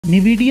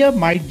Nvidia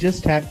might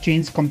just have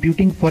changed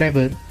computing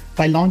forever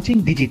by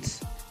launching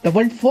Digits, the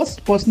world's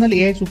first personal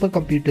AI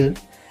supercomputer.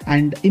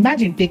 And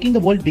imagine taking the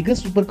world's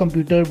biggest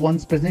supercomputer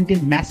once present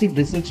in massive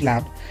research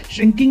lab,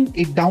 shrinking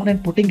it down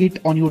and putting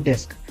it on your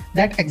desk.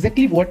 That's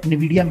exactly what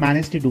Nvidia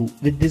managed to do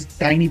with this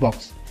tiny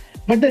box.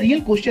 But the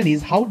real question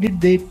is, how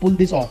did they pull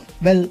this off?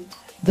 Well,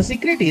 the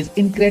secret is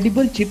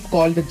incredible chip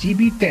called the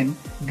GB10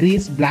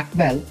 Grace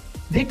Blackwell.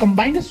 They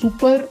combined a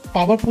super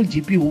powerful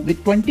GPU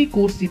with 20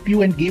 core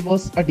CPU and gave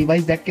us a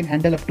device that can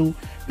handle up to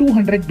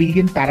 200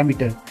 billion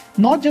parameters.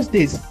 Not just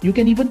this, you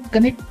can even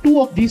connect two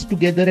of these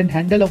together and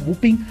handle a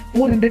whooping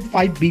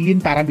 405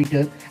 billion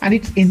parameters, and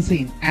it's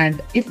insane.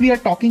 And if we are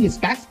talking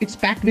stacks, it's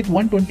packed with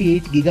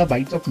 128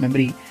 gigabytes of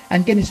memory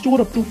and can store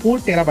up to 4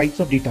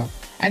 terabytes of data,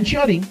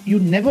 ensuring you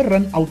never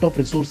run out of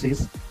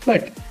resources.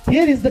 But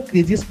here is the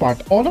craziest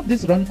part, all of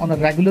this run on a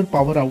regular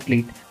power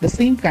outlet, the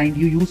same kind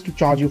you use to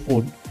charge your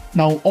phone.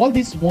 Now all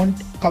this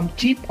won't come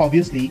cheap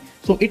obviously,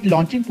 so it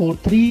launching for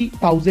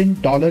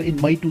 $3,000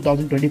 in May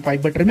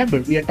 2025. But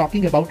remember, we are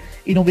talking about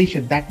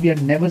innovation that we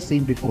have never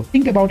seen before.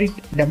 Think about it,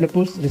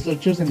 developers,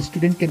 researchers and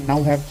students can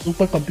now have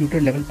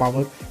supercomputer level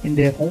power in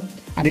their home,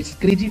 and it's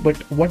crazy, but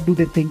what do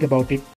they think about it?